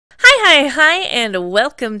Hi, and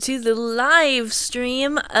welcome to the live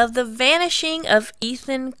stream of The Vanishing of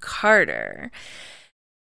Ethan Carter.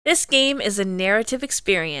 This game is a narrative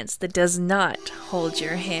experience that does not hold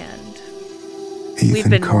your hand.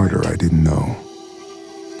 Ethan Carter, I didn't know,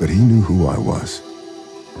 but he knew who I was.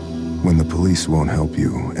 When the police won't help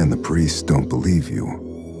you and the priests don't believe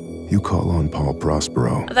you, you call on Paul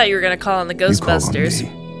Prospero. I thought you were going to call on the Ghostbusters. You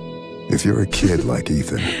call on me. If you're a kid like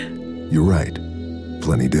Ethan, you're right.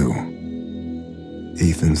 Plenty do.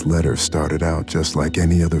 Ethan's letter started out just like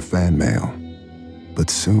any other fan mail, but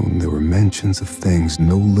soon there were mentions of things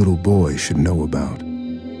no little boy should know about.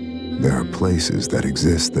 There are places that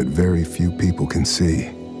exist that very few people can see.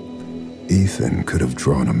 Ethan could have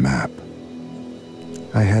drawn a map.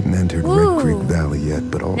 I hadn't entered Red Creek Valley yet,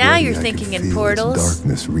 but already now you're I thinking could in feel portals. its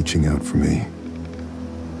darkness reaching out for me.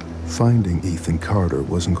 Finding Ethan Carter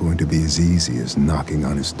wasn't going to be as easy as knocking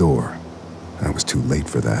on his door. I was too late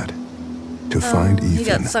for that. To find Ethan, he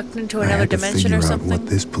got sucked into I another had to dimension or figure out something. what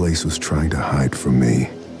this place was trying to hide from me.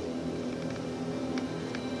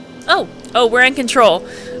 Oh, we're in control.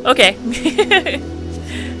 Okay.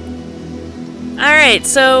 Alright,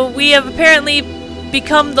 so we have apparently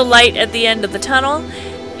become the light at the end of the tunnel,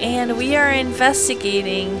 and we are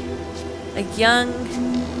investigating a young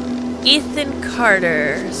Ethan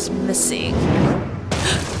Carter's missing.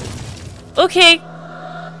 Okay.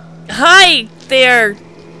 Hi there,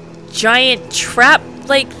 giant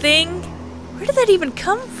trap-like thing. Where did that even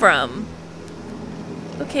come from?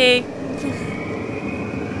 Okay.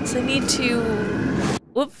 So I need to...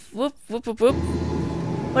 Whoop, whoop, whoop, whoop, whoop.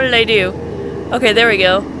 What did I do? Okay, there we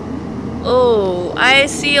go. Oh, I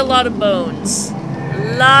see a lot of bones.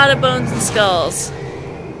 A lot of bones and skulls.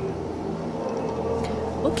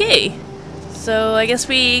 Okay. So I guess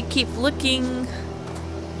we keep looking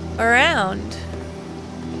around.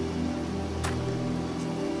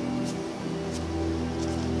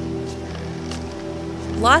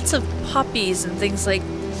 Lots of poppies and things like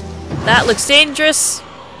that. Looks dangerous.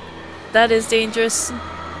 That is dangerous.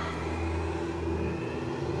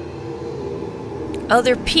 Oh,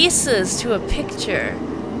 they're pieces to a picture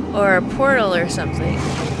or a portal or something.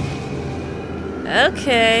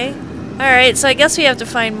 Okay. Alright, so I guess we have to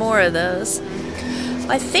find more of those.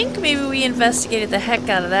 I think maybe we investigated the heck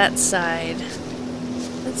out of that side.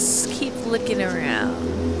 Let's keep looking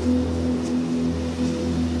around.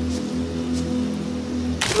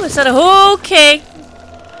 Ooh, is that a... Okay.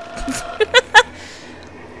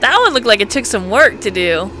 That one looked like it took some work to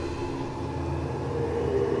do.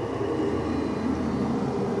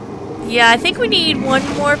 Yeah, I think we need one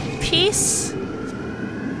more piece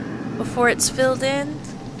before it's filled in.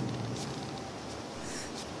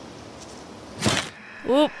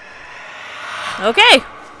 Whoop. Okay.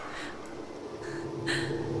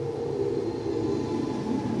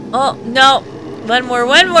 Oh, no. One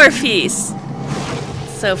more piece.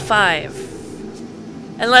 So 5.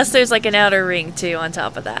 Unless there's like an outer ring too on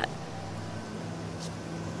top of that.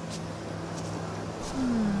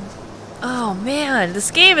 Oh man,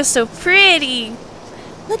 this game is so pretty.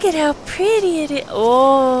 Look at how pretty it is.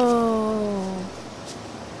 Oh.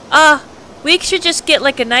 We should just get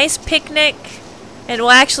like a nice picnic. And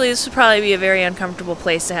well, actually this would probably be a very uncomfortable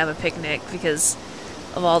place to have a picnic because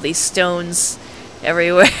of all these stones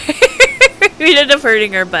everywhere. We'd end up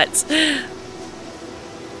hurting our butts.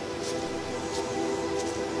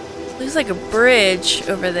 Looks like a bridge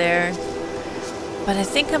over there. But I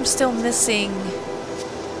think I'm still missing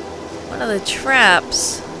one of the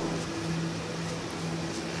traps.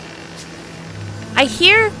 I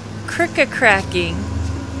hear cricket cracking.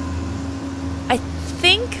 I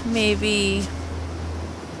think maybe...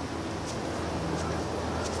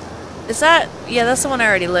 Is that... Yeah, that's the one I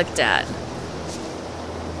already looked at.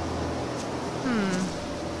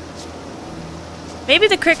 Maybe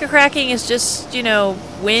the cricket cracking is just, you know,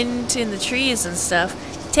 wind in the trees and stuff.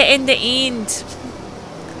 To end the end.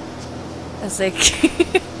 That's like...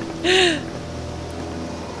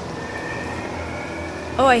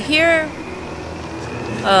 Oh, I hear...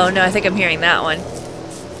 Oh, no, I think I'm hearing that one.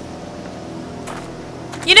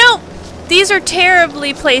 You know, these are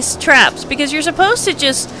terribly placed traps because you're supposed to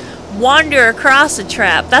just wander across a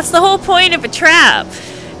trap. That's the whole point of a trap.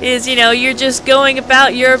 Is, you know, you're just going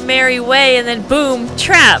about your merry way and then boom,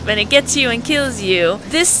 trap, and it gets you and kills you.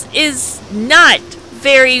 This is not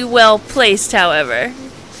very well placed, however.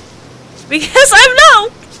 Because I'm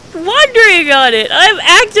not wandering on it. I'm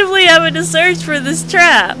actively having to search for this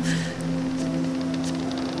trap.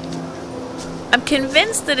 I'm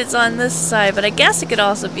convinced that it's on this side, but I guess it could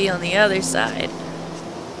also be on the other side.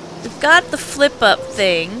 We've got the flip up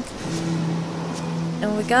thing.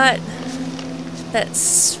 And we got that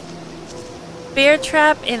bear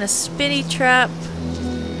trap and a spinny trap.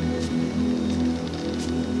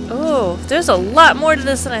 Oh, there's a lot more to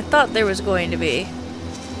this than I thought there was going to be.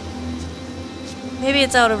 Maybe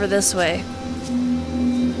it's out over this way.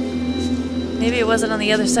 Maybe it wasn't on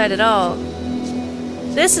the other side at all.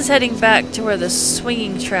 This is heading back to where the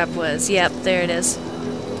swinging trap was. Yep, there it is.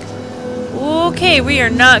 Okay, we are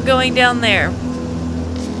not going down there.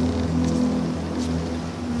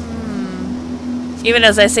 Even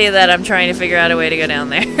as I say that, I'm trying to figure out a way to go down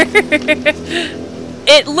there.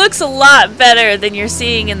 It looks a lot better than you're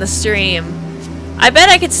seeing in the stream. I bet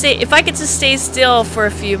I could stay, if I could just stay still for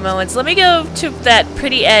a few moments. Let me go to that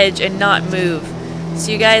pretty edge and not move,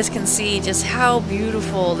 so you guys can see just how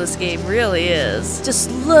beautiful this game really is.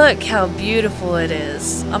 Just look how beautiful it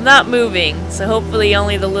is. I'm not moving, so hopefully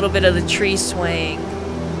only the little bit of the tree swaying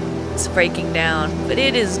is breaking down. But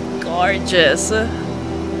it is gorgeous.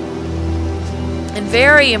 And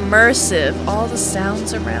very immersive. All the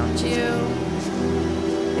sounds around you.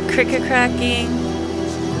 The cricket cracking.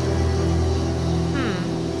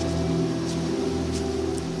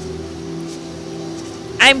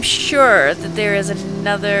 I'm sure that there is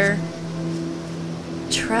another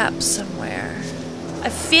trap somewhere. I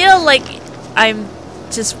feel like I'm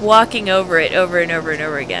just walking over it over and over and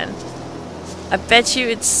over again. I bet you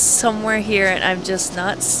it's somewhere here and I'm just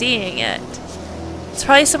not seeing it. It's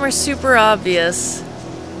probably somewhere super obvious.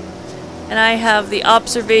 And I have the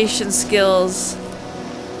observation skills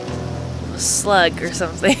of a slug or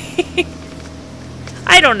something.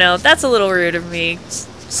 I don't know. That's a little rude of me.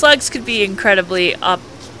 Slugs could be incredibly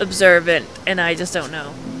observant, and I just don't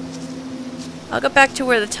know. I'll go back to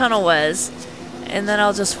where the tunnel was, and then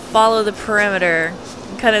I'll just follow the perimeter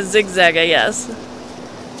and kind of zigzag, I guess.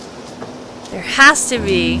 There has to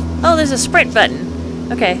be... Oh, there's a sprint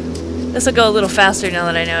button. Okay. This will go a little faster now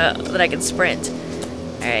that I know that I can sprint.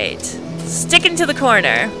 Alright. Sticking to the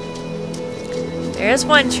corner. There's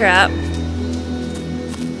one trap.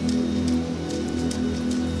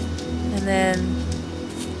 And then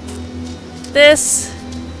this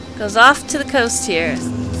goes off to the coast here.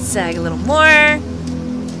 Zag a little more.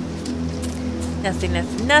 Nothing,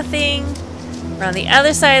 nothing, nothing. We're on the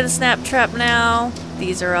other side of the snap trap now.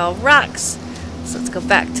 These are all rocks. So let's go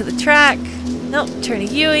back to the track. Nope, turn a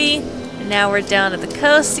Yui. And now we're down at the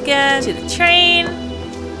coast again. To the train.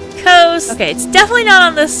 Coast. Okay, it's definitely not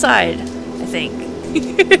on this side, I think.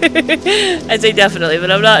 I'd say definitely,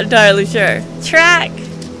 but I'm not entirely sure. Track.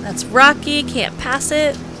 That's rocky, can't pass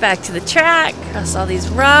it. Back to the track, across all these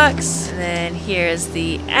rocks. And then here's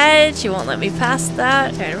the edge. You won't let me pass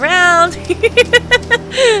that. Turn around.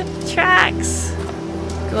 Tracks.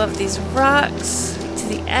 Go up these rocks to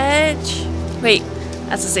the edge. Wait,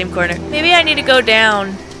 that's the same corner. Maybe I need to go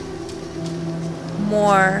down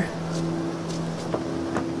more.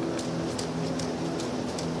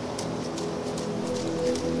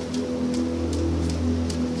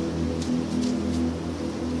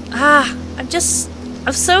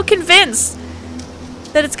 I'm so convinced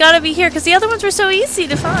that it's gotta be here because the other ones were so easy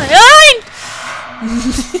to find.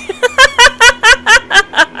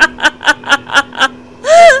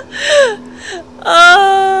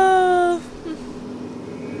 Oh!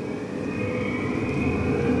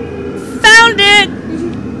 Found it!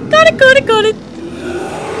 Got it, got it, got it!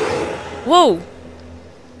 Whoa!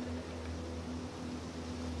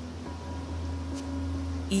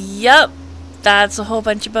 Yup. That's a whole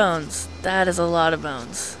bunch of bones. That is a lot of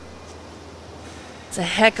bones. It's a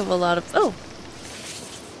heck of a lot of... Oh!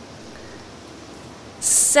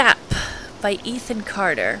 Sap by Ethan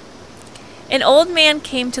Carter. An old man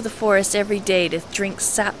came to the forest every day to drink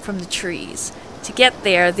sap from the trees. To get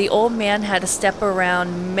there, the old man had to step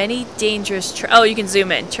around many dangerous oh, you can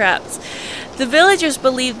zoom in. Traps. The villagers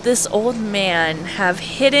believed this old man have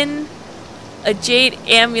hidden a jade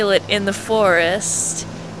amulet in the forest.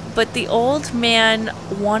 But the old man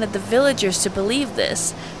wanted the villagers to believe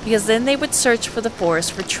this, because then they would search for the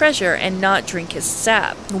forest for treasure and not drink his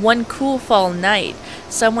sap. One cool fall night,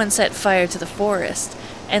 someone set fire to the forest,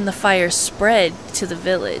 and the fire spread to the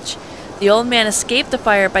village. The old man escaped the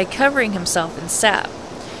fire by covering himself in sap.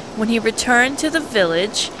 When he returned to the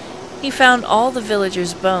village, he found all the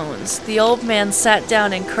villagers' bones. The old man sat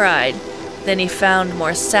down and cried. Then he found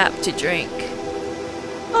more sap to drink.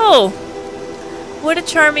 Oh! What a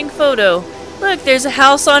charming photo. Look, there's a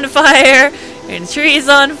house on fire, and trees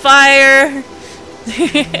on fire.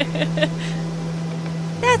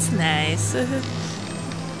 That's nice.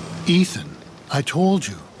 Ethan, I told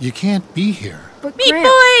you, you can't be here. But Meat Gramp,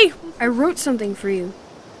 boy! I wrote something for you.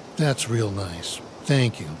 That's real nice.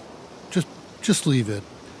 Thank you. Just leave it.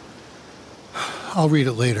 I'll read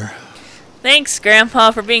it later. Thanks,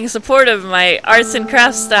 Grandpa, for being supportive of my arts and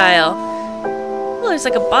crafts style. Oh, there's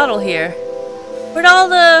like a bottle here. Where'd all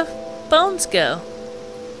the bones go?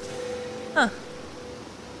 Huh.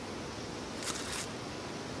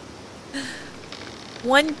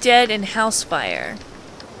 One dead in house fire.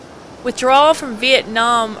 Withdrawal from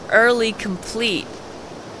Vietnam early complete.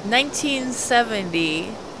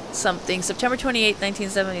 1970 something. September 28,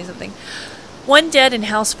 1970 something. One dead in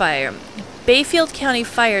house fire. Bayfield County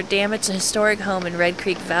fire damaged a historic home in Red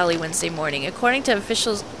Creek Valley Wednesday morning. According to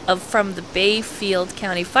officials from the Bayfield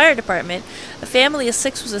County Fire Department, a family of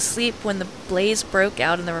 6 was asleep when the blaze broke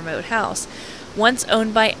out in the remote house, once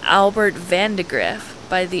owned by Albert Vandegrift,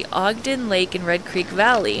 by the Ogden Lake in Red Creek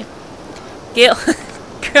Valley. Gail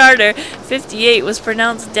Carter, 58, was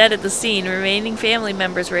pronounced dead at the scene. Remaining family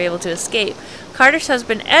members were able to escape. Carter's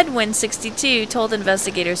husband, Edwin, 62, told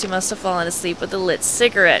investigators he must have fallen asleep with a lit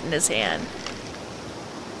cigarette in his hand.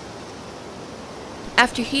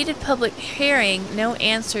 After heated public hearing, no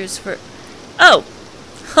answers for... Oh!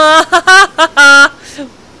 Ha ha ha ha!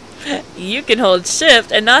 You can hold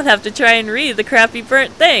shift and not have to try and read the crappy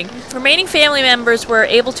burnt thing. Remaining family members were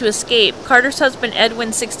able to escape. Carter's husband,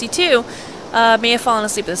 Edwin, 62, may have fallen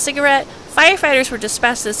asleep with a cigarette. Firefighters were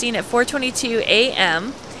dispatched to the scene at 4:22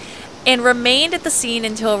 a.m. and remained at the scene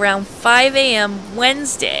until around 5 a.m.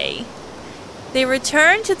 Wednesday. They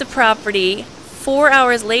returned to the property 4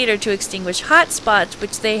 hours later to extinguish hot spots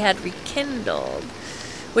which had rekindled.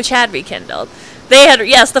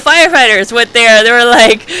 Yes, the firefighters went there. They were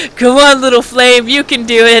like, come on, little flame, you can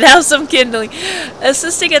do it. Have some kindling.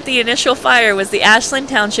 Assisting at the initial fire was the Ashland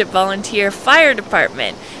Township Volunteer Fire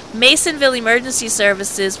Department. Masonville Emergency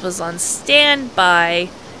Services was on standby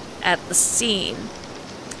at the scene.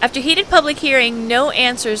 After heated public hearing, no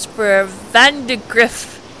answers for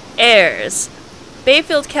Vandegrift heirs.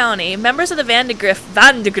 Bayfield County, members of the Vandegrift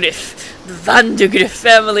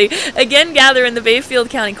family again gather in the Bayfield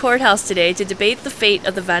County Courthouse today to debate the fate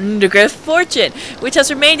of the Vandegrift fortune, which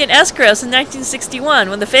has remained in escrow since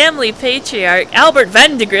 1961 when the family patriarch, Albert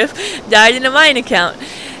Vandegrift, died in a mine account.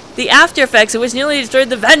 The after effects of which nearly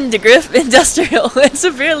destroyed the Vandegrift industrial and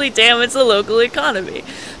severely damaged the local economy.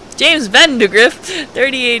 James Vandegrift,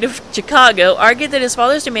 38 of Chicago, argued that his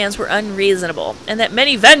father's demands were unreasonable, and that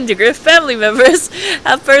many Vandegrift family members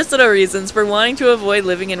have personal reasons for wanting to avoid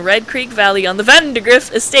living in Red Creek Valley on the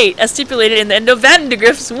Vandegrift estate, as stipulated in the end of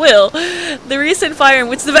Vandegrift's will. The recent fire in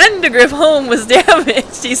which the Vandegrift home was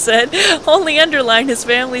damaged, he said, only underlined his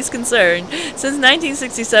family's concern. Since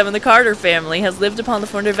 1967, the Carter family has lived upon the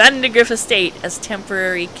former Vandegrift estate as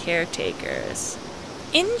temporary caretakers.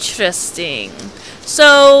 Interesting.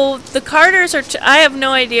 So, the Carters are... I have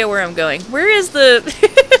no idea where I'm going. Where is the...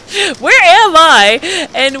 where am I?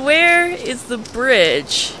 And where is the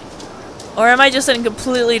bridge? Or am I just in a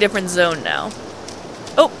completely different zone now?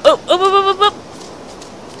 Oh.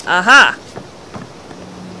 Aha.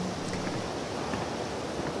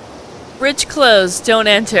 Bridge closed. Don't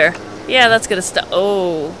enter. Yeah, that's gonna stop...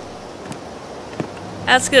 Oh.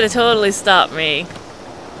 That's gonna totally stop me.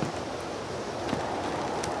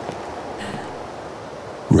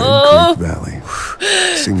 Red Creek Valley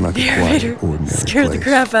seemed like a quiet, ordinary Scared place. the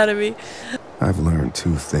crap out of me. I've learned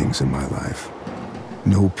 2 things in my life.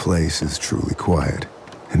 No place is truly quiet,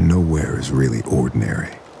 and nowhere is really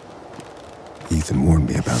ordinary. Ethan warned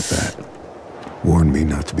me about that. Warned me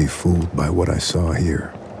not to be fooled by what I saw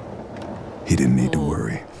here. He didn't need to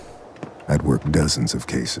worry. I'd worked dozens of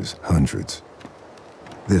cases, hundreds.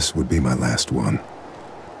 This would be my last one.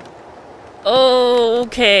 Oh,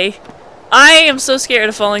 okay. I am so scared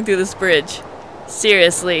of falling through this bridge.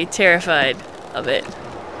 Seriously, terrified of it.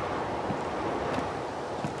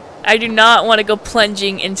 I do not want to go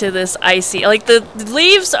plunging into this icy... Like, the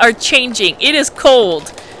leaves are changing. It is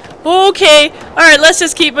cold. Okay. Alright, let's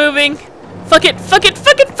just keep moving. Fuck it.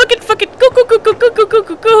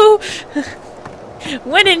 Go.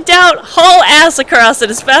 When in doubt, haul ass across it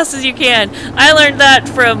as fast as you can. I learned that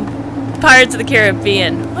from Pirates of the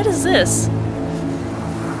Caribbean. What is this?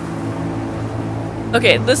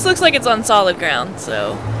 Okay, this looks like it's on solid ground,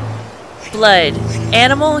 so... Blood.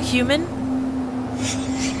 Animal, human?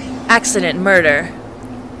 Accident, murder.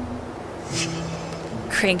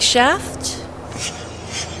 Crankshaft?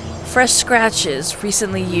 Fresh scratches,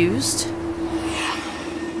 recently used.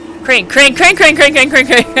 Crank. Okay.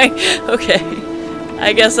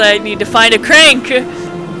 I guess I need to find a crank.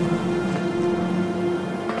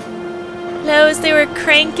 Hello, is there a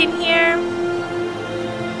crank in here?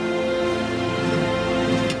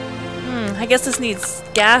 I guess this needs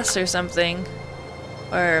gas or something.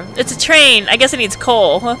 Or, it's a train. I guess it needs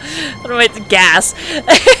coal. What am I, gas?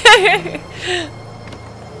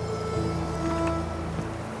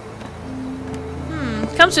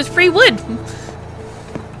 Comes with free wood.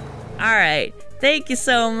 Alright. Thank you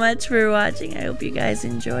so much for watching. I hope you guys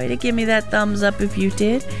enjoyed it. Give me that thumbs up if you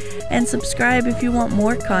did. And subscribe if you want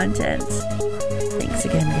more content. Thanks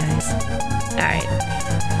again, guys. Alright.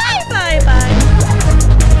 Bye.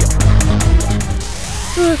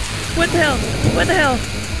 What the hell? What the hell?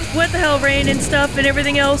 What the hell? Rain and stuff and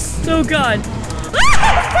everything else? Oh god.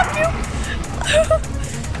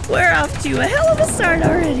 We're off to a hell of a start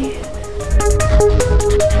already.